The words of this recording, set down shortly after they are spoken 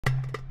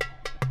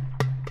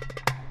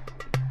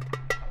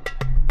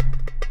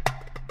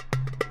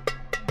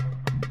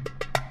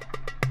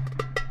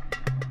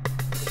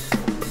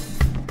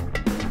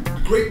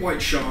great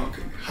white shark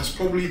has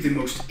probably the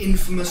most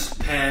infamous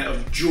pair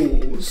of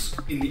jaws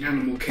in the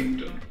animal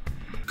kingdom.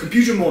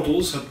 Computer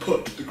models have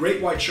put the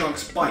great white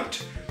shark's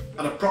bite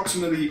at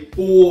approximately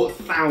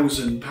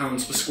 4,000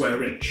 pounds per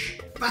square inch.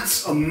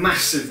 That's a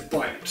massive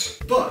bite,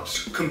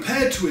 but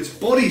compared to its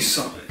body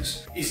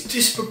size, is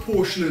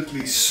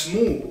disproportionately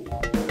small.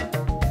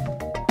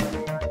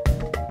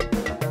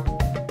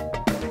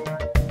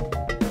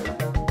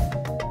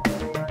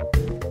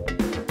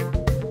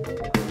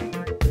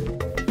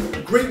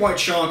 The great white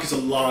shark is a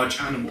large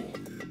animal,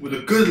 with a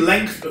good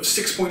length of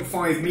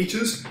 6.5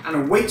 meters and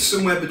a weight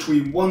somewhere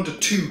between 1 to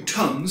 2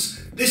 tons.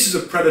 This is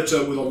a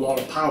predator with a lot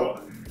of power.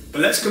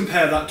 But let's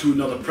compare that to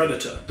another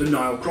predator, the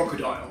Nile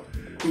Crocodile,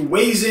 who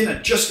weighs in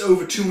at just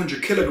over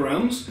 200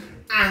 kilograms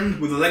and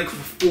with a length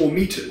of 4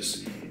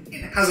 meters.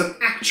 It has an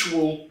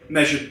actual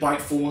measured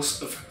bite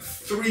force of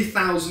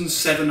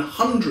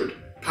 3,700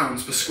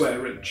 pounds per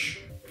square inch.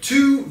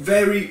 Two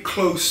very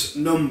close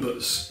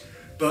numbers,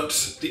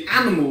 but the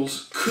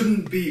animals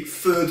couldn't be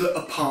further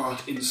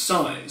apart in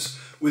size,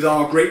 with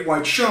our great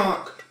white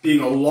shark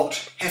being a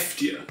lot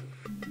heftier.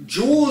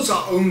 Jaws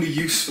are only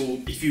useful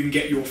if you can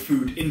get your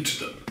food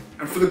into them.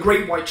 And for the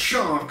great white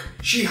shark,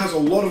 she has a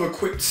lot of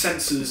equipped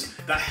sensors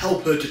that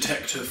help her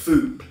detect her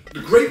food. The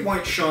great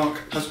white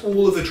shark has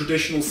all of the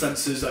traditional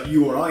sensors that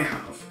you or I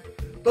have,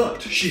 but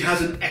she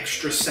has an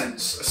extra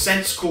sense, a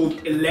sense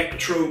called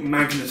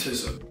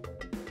electromagnetism.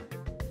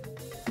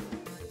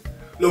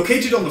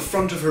 Located on the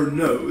front of her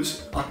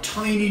nose are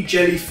tiny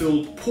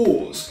jelly-filled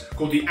pores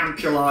called the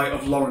ampullae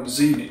of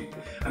Lorenzini.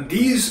 And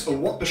these are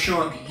what the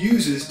shark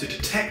uses to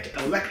detect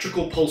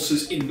electrical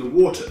pulses in the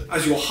water.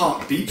 As your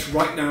heart beats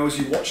right now as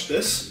you watch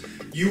this,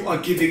 you are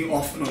giving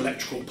off an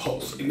electrical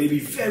pulse. It may be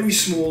very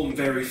small and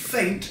very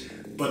faint,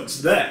 but it's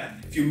there.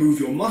 If you move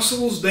your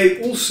muscles,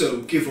 they also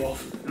give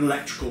off an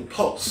electrical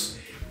pulse.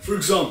 For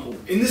example,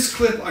 in this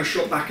clip I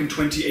shot back in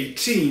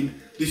 2018,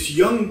 this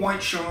young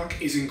white shark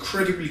is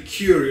incredibly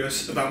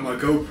curious about my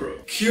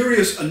GoPro.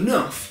 Curious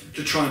enough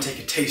to try and take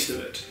a taste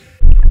of it.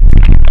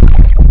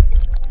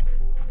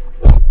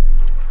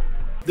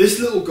 This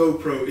little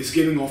GoPro is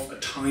giving off a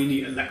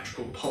tiny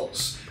electrical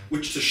pulse,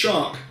 which the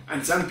shark and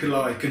its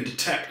ampullae can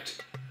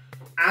detect.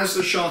 As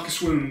the shark is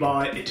swimming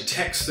by, it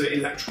detects the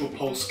electrical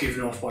pulse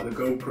given off by the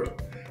GoPro,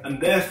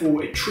 and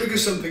therefore it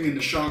triggers something in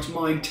the shark's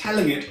mind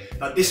telling it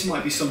that this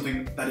might be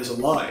something that is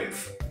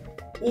alive.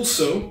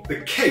 Also,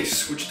 the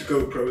case which the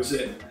GoPro is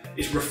in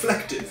is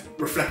reflective,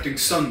 reflecting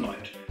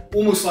sunlight,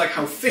 almost like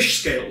how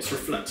fish scales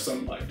reflect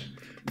sunlight.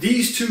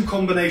 These two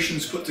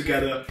combinations put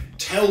together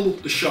tell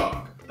the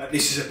shark that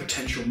this is a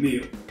potential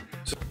meal.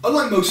 So,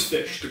 unlike most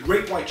fish, the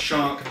great white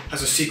shark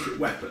has a secret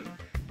weapon.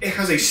 It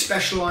has a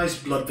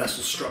specialized blood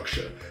vessel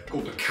structure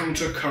called the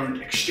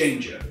counter-current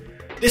exchanger.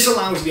 This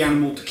allows the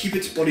animal to keep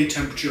its body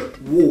temperature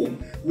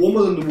warm,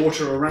 warmer than the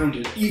water around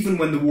it, even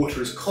when the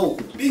water is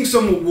cold. Being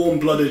somewhat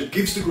warm-blooded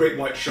gives the great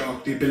white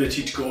shark the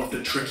ability to go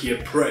after trickier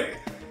prey.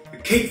 The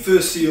Cape fur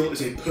seal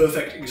is a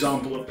perfect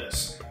example of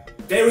this.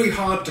 Very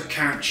hard to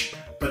catch,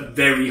 but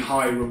very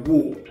high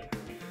reward.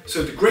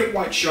 So the great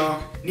white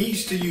shark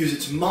needs to use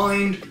its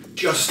mind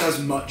just as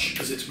much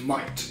as its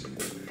might.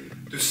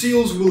 The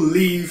seals will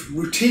leave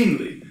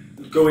routinely,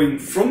 going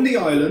from the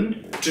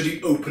island to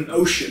the open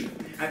ocean,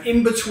 and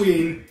in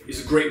between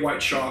is the great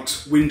white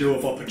shark's window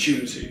of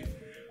opportunity.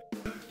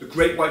 The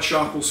great white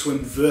shark will swim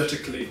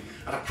vertically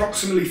at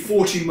approximately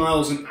 40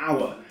 miles an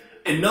hour,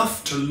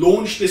 enough to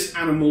launch this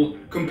animal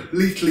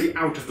completely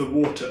out of the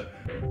water.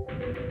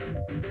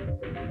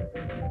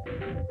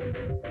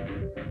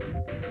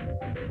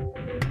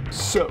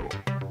 So,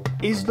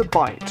 is the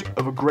bite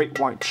of a great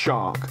white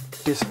shark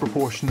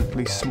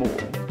disproportionately small?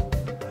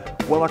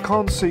 Well, I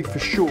can't say for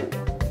sure,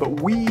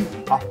 but we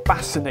are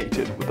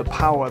fascinated with the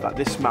power that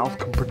this mouth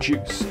can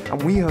produce,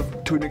 and we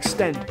have, to an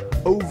extent,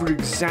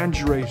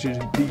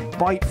 over-exaggerated the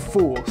bite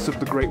force of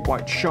the great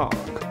white shark.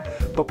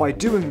 But by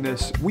doing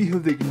this, we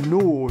have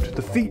ignored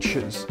the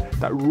features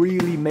that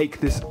really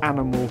make this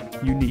animal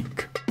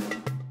unique.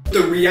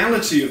 The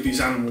reality of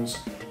these animals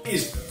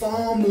is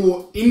far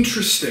more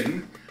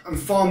interesting and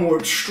far more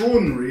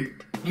extraordinary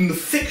than the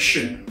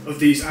fiction of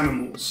these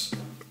animals.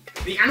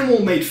 The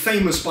animal made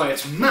famous by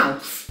its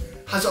mouth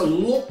has a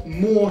lot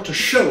more to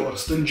show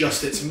us than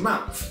just its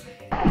mouth.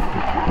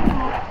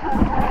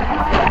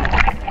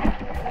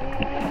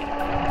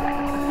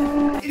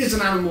 It is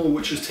an animal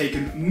which has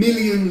taken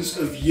millions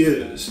of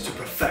years to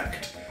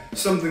perfect,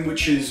 something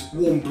which is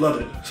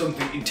warm-blooded,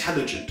 something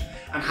intelligent,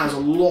 and has a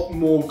lot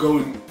more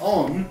going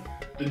on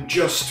than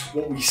just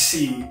what we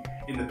see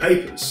in the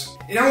papers.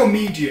 In our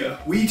media,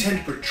 we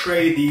tend to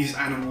portray these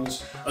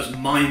animals as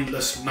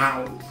mindless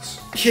mouths,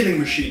 killing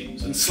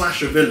machines and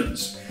slasher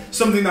villains,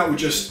 something that would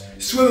just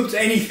swim up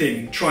to anything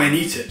and try and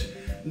eat it,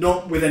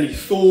 not with any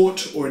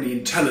thought or any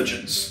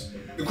intelligence.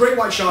 The great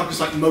white shark is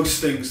like most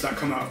things that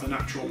come out of the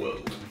natural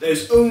world.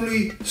 There's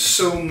only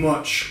so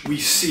much we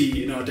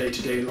see in our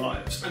day-to-day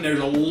lives, and there's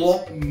a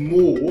lot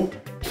more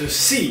to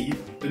see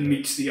than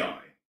meets the eye.